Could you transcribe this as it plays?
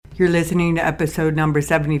You're listening to episode number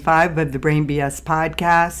 75 of the Brain BS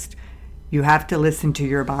podcast. You have to listen to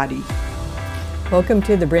your body. Welcome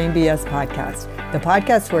to the Brain BS podcast, the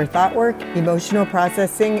podcast where thought work, emotional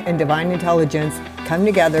processing, and divine intelligence come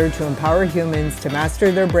together to empower humans to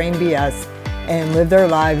master their brain BS and live their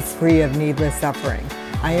lives free of needless suffering.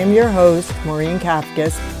 I am your host, Maureen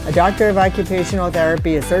Kafkas, a doctor of occupational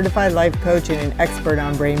therapy, a certified life coach, and an expert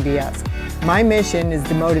on brain BS. My mission is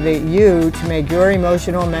to motivate you to make your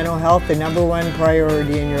emotional and mental health the number one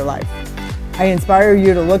priority in your life. I inspire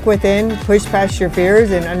you to look within, push past your fears,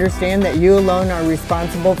 and understand that you alone are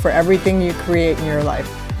responsible for everything you create in your life.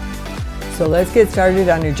 So let's get started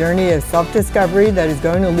on a journey of self-discovery that is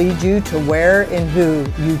going to lead you to where and who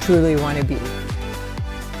you truly want to be.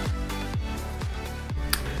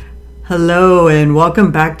 Hello and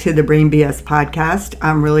welcome back to the Brain BS podcast.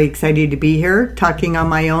 I'm really excited to be here talking on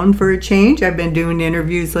my own for a change. I've been doing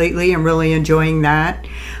interviews lately and really enjoying that.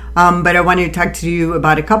 But I wanted to talk to you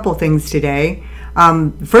about a couple things today.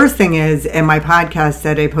 First thing is, in my podcast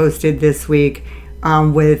that I posted this week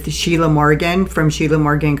with Sheila Morgan from Sheila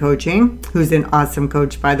Morgan Coaching, who's an awesome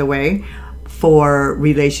coach, by the way, for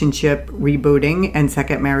relationship rebooting and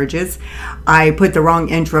second marriages, I put the wrong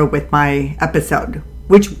intro with my episode.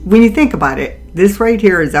 Which, when you think about it, this right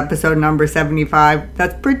here is episode number 75.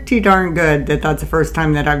 That's pretty darn good that that's the first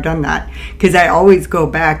time that I've done that. Because I always go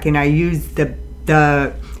back and I use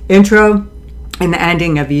the intro and the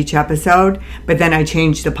ending of each episode. But then I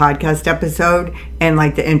change the podcast episode and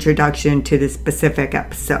like the introduction to the specific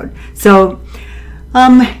episode. So,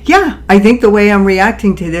 I think the way I'm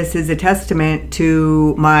reacting to this is a testament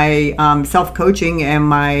to my self-coaching and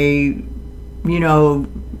my,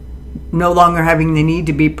 no longer having the need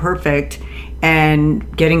to be perfect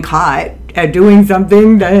and getting caught at doing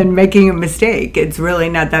something and making a mistake. It's really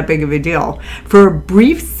not that big of a deal. For a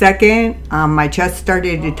brief second, my chest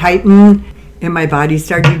started to tighten and my body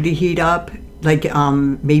started to heat up, like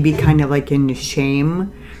maybe kind of like in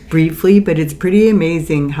shame briefly. But it's pretty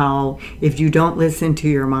amazing how if you don't listen to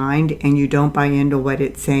your mind and you don't buy into what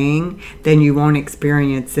it's saying, then you won't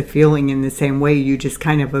experience the feeling in the same way. You just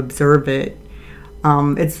kind of observe it.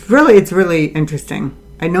 It's really interesting.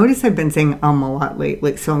 I notice I've been saying a lot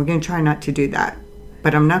lately, so I'm going to try not to do that.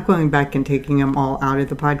 But I'm not going back and taking them all out of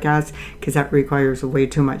the podcast because that requires way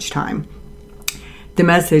too much time. The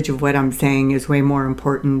message of what I'm saying is way more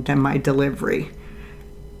important than my delivery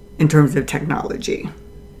in terms of technology.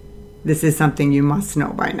 This is something you must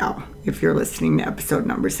know by now if you're listening to episode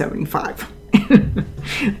number 75.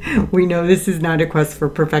 We know this is not a quest for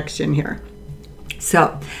perfection here.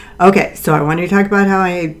 So I wanted to talk about how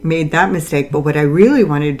I made that mistake, but what I really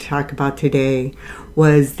wanted to talk about today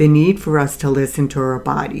was the need for us to listen to our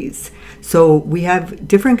bodies. So we have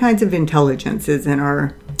different kinds of intelligences in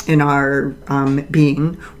our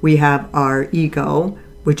being. We have our ego,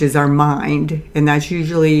 which is our mind, and that's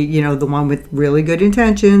usually, the one with really good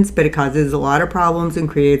intentions, but it causes a lot of problems and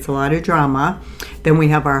creates a lot of drama. Then we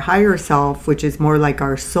have our higher self, which is more like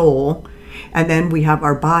our soul, and then we have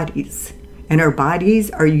our bodies. And our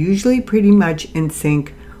bodies are usually pretty much in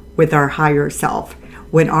sync with our higher self.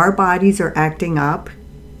 When our bodies are acting up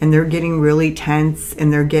and they're getting really tense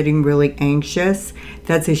and they're getting really anxious,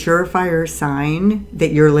 that's a surefire sign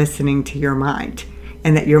that you're listening to your mind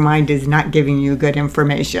and that your mind is not giving you good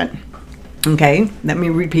information. Okay, let me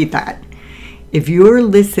repeat that. If you're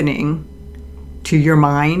listening to your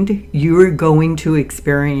mind, you are going to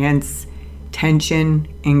experience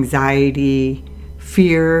tension, anxiety,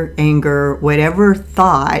 fear, anger, whatever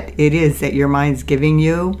thought it is that your mind's giving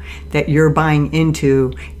you, that you're buying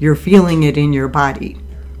into, you're feeling it in your body.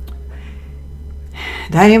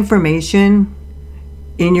 That information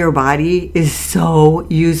in your body is so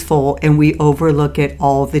useful and we overlook it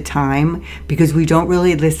all the time because we don't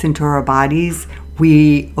really listen to our bodies.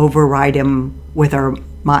 We override them with our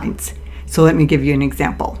minds. So let me give you an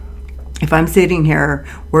example. If I'm sitting here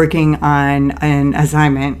working on an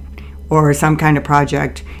assignment or some kind of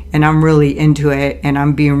project, and I'm really into it, and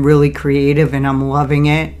I'm being really creative, and I'm loving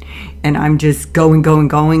it, and I'm just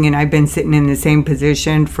going, and I've been sitting in the same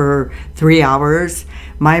position for 3 hours,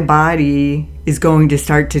 my body is going to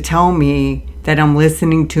start to tell me that I'm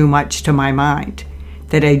listening too much to my mind,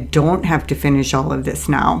 that I don't have to finish all of this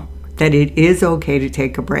now, that it is okay to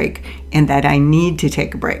take a break, and that I need to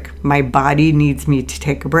take a break. My body needs me to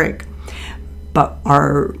take a break. But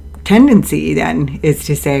our tendency then is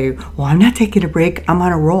to say, well, I'm not taking a break. I'm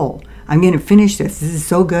on a roll. I'm going to finish this. This is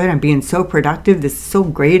so good. I'm being so productive. This is so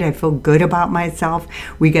great. I feel good about myself.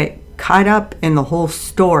 We get caught up in the whole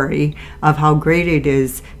story of how great it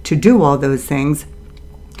is to do all those things.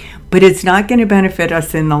 But it's not going to benefit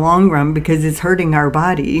us in the long run because it's hurting our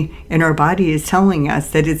body, and our body is telling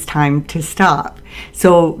us that it's time to stop.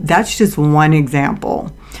 So that's just one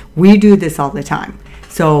example. We do this all the time.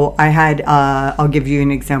 So I'll give you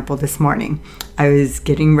an example this morning. I was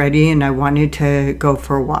getting ready and I wanted to go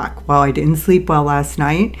for a walk. Well, I didn't sleep well last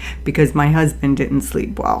night because my husband didn't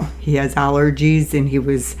sleep well. He has allergies and he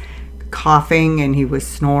was coughing and he was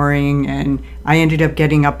snoring, and I ended up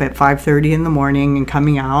getting up at 5:30 in the morning and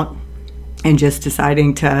coming out and just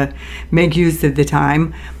deciding to make use of the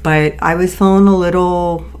time. But I was feeling a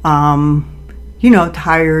little,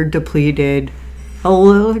 tired, depleted, a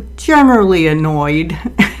little generally annoyed,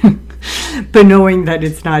 but knowing that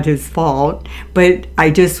it's not his fault. But I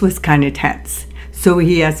just was kind of tense. So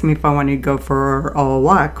he asked me if I wanted to go for a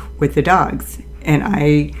walk with the dogs.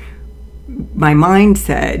 And my mind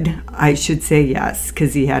said I should say yes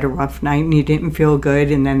because he had a rough night and he didn't feel good.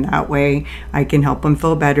 And then that way I can help him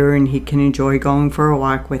feel better and he can enjoy going for a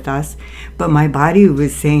walk with us. But my body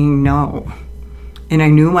was saying no. And I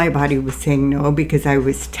knew my body was saying no because I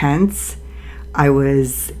was tense. I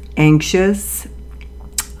was anxious.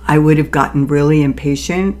 I would have gotten really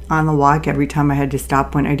impatient on the walk every time I had to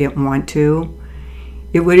stop when I didn't want to.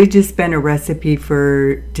 It would have just been a recipe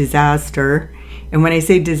for disaster. And when I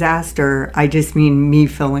say disaster, I just mean me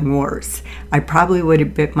feeling worse. I probably would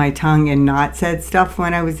have bit my tongue and not said stuff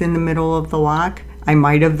when I was in the middle of the walk. I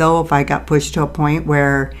might have, though, if I got pushed to a point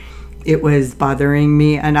where it was bothering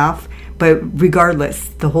me enough. But regardless,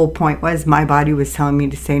 the whole point was my body was telling me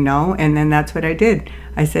to say no, and then that's what I did.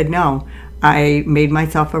 I said no. I made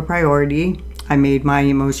myself a priority. I made my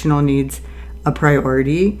emotional needs a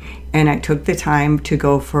priority, and I took the time to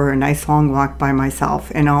go for a nice long walk by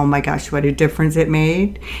myself. And oh my gosh, what a difference it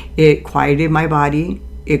made. It quieted my body.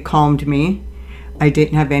 It calmed me. I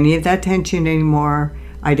didn't have any of that tension anymore.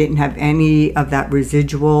 I didn't have any of that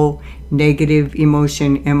residual negative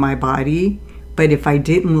emotion in my body. But if I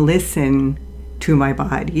didn't listen to my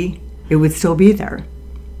body, it would still be there.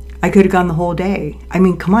 I could have gone the whole day. I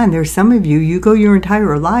mean, come on, there's some of you, you go your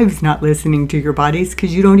entire lives not listening to your bodies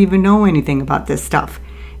because you don't even know anything about this stuff.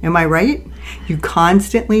 Am I right? You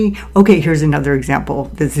constantly, okay, here's another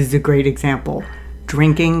example. This is a great example.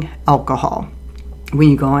 Drinking alcohol. When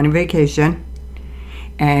you go on a vacation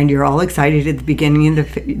and you're all excited at the beginning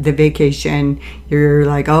of the vacation, you're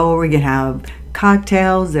like, oh, we're going to have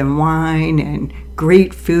cocktails and wine and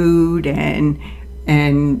great food and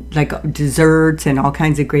like desserts and all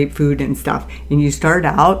kinds of great food and stuff. And you start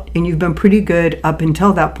out and you've been pretty good up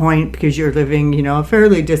until that point because you're living, a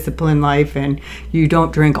fairly disciplined life and you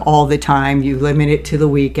don't drink all the time. You limit it to the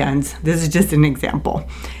weekends. This is just an example.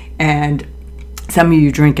 And some of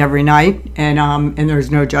you drink every night and there's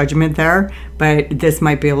no judgment there, but this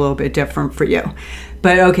might be a little bit different for you.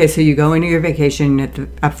 But okay, so you go into your vacation.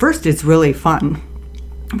 At first it's really fun,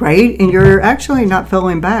 right? And you're actually not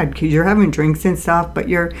feeling bad because you're having drinks and stuff, but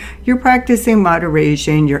you're practicing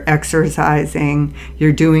moderation, you're exercising,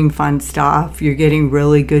 you're doing fun stuff, you're getting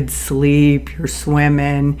really good sleep, you're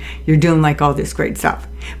swimming, you're doing like all this great stuff.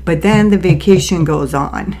 But then the vacation goes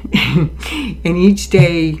on and each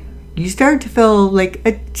day you start to feel like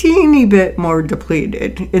a teeny bit more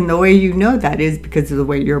depleted. And the way you know that is because of the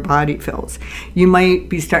way your body feels. You might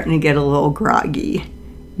be starting to get a little groggy.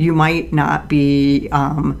 You might not be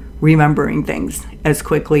remembering things as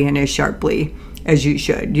quickly and as sharply as you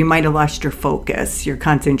should. You might have lost your focus, your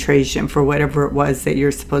concentration for whatever it was that you're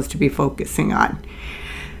supposed to be focusing on.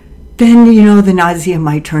 Then, the nausea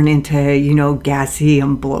might turn into, gassy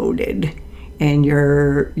and bloated. And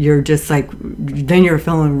you're just like, then you're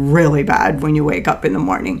feeling really bad when you wake up in the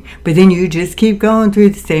morning. But then you just keep going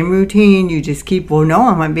through the same routine. You just keep, well, no,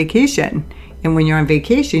 I'm on vacation. And when you're on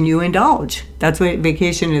vacation, you indulge. That's what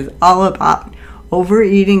vacation is all about.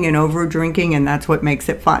 Overeating and over drinking, and that's what makes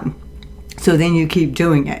it fun. So then you keep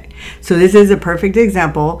doing it. So this is a perfect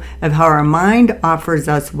example of how our mind offers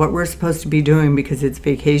us what we're supposed to be doing because it's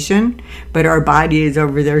vacation, but our body is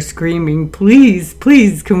over there screaming, please,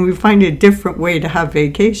 please, can we find a different way to have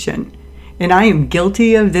vacation? And I am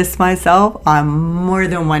guilty of this myself on more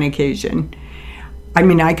than one occasion. I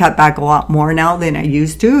mean, I cut back a lot more now than I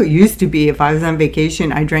used to. It used to be if I was on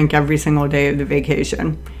vacation, I drank every single day of the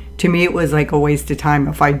vacation. To me, it was like a waste of time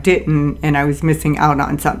if I didn't and I was missing out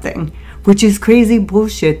on something, which is crazy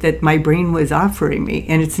bullshit that my brain was offering me.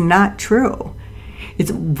 And it's not true.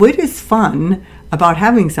 It's what is fun about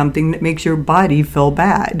having something that makes your body feel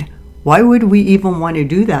bad? Why would we even want to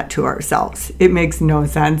do that to ourselves? It makes no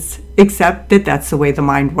sense, except that that's the way the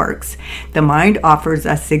mind works. The mind offers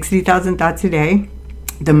us 60,000 thoughts a day.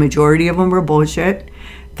 The majority of them are bullshit.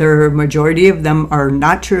 The majority of them are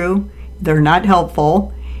not true. They're not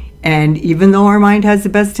helpful. And even though our mind has the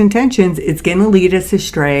best intentions, it's going to lead us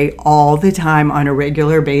astray all the time on a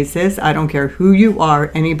regular basis. I don't care who you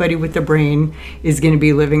are, anybody with a brain is going to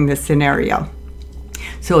be living this scenario.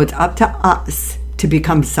 So it's up to us to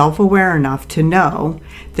become self-aware enough to know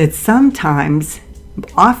that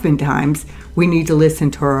oftentimes, we need to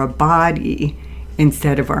listen to our body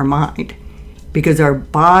instead of our mind. Because our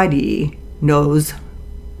body is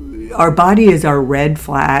our red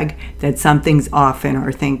flag that something's off in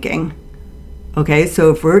our thinking. Okay,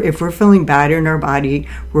 so if we're feeling bad in our body,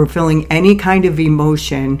 we're feeling any kind of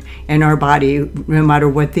emotion in our body, no matter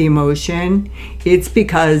what the emotion, it's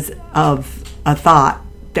because of a thought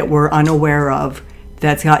that we're unaware of.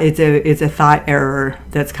 It's a thought error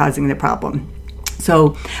that's causing the problem.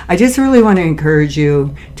 So I just really want to encourage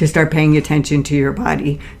you to start paying attention to your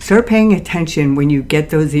body. Start paying attention when you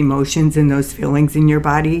get those emotions and those feelings in your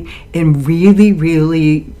body, and really,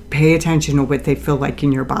 really pay attention to what they feel like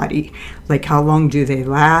in your body. Like, how long do they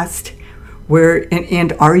last?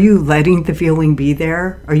 And are you letting the feeling be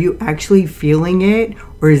there? Are you actually feeling it,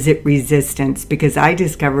 or is it resistance? Because I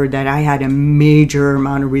discovered that I had a major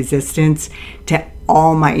amount of resistance to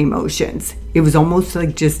all my emotions. It was almost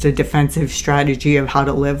like just a defensive strategy of how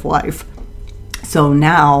to live life. So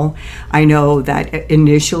now I know that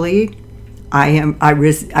initially I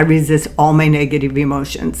resist all my negative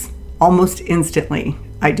emotions almost instantly.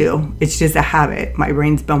 I do. It's just a habit. My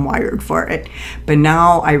brain's been wired for it. But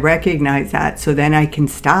now I recognize that, so then I can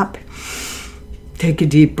stop, take a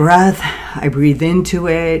deep breath, I breathe into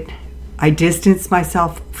it, I distance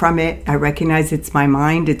myself from it, I recognize it's my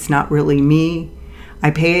mind, it's not really me. I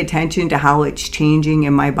pay attention to how it's changing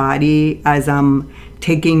in my body as I'm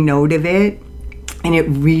taking note of it. And it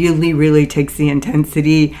really, really takes the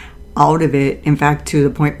intensity out of it. In fact, to the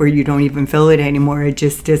point where you don't even feel it anymore. It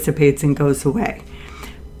just dissipates and goes away.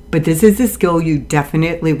 But this is a skill you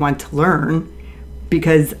definitely want to learn,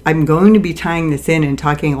 because I'm going to be tying this in and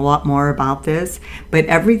talking a lot more about this. But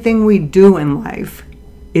everything we do in life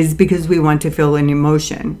is because we want to feel an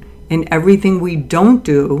emotion. And everything we don't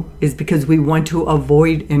do is because we want to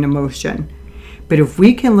avoid an emotion. But if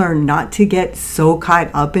we can learn not to get so caught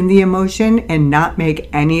up in the emotion and not make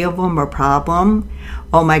any of them a problem,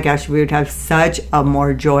 oh my gosh, we would have such a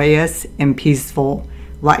more joyous and peaceful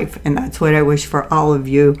life. And that's what I wish for all of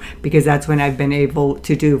you, because that's what I've been able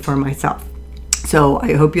to do for myself. So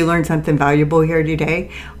I hope you learned something valuable here today.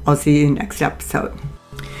 I'll see you next episode.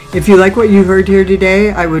 If you like what you heard here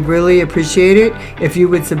today, I would really appreciate it if you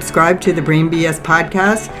would subscribe to the Brain BS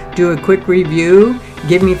podcast, do a quick review,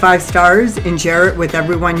 give me 5 stars, and share it with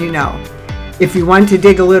everyone you know. If you want to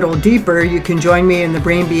dig a little deeper, you can join me in the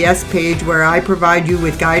Brain BS page, where I provide you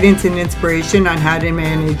with guidance and inspiration on how to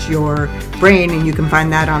manage your brain, and you can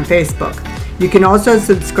find that on Facebook. You can also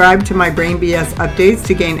subscribe to my Brain BS updates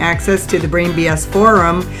to gain access to the Brain BS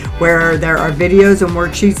forum, where there are videos and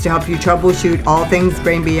worksheets to help you troubleshoot all things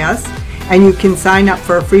Brain BS. And you can sign up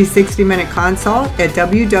for a free 60-minute consult at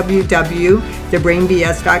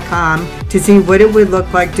www.thebrainbs.com to see what it would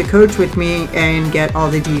look like to coach with me and get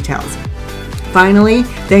all the details. Finally,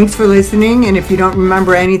 thanks for listening, and if you don't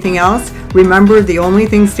remember anything else, remember the only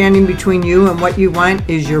thing standing between you and what you want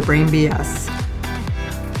is your Brain BS.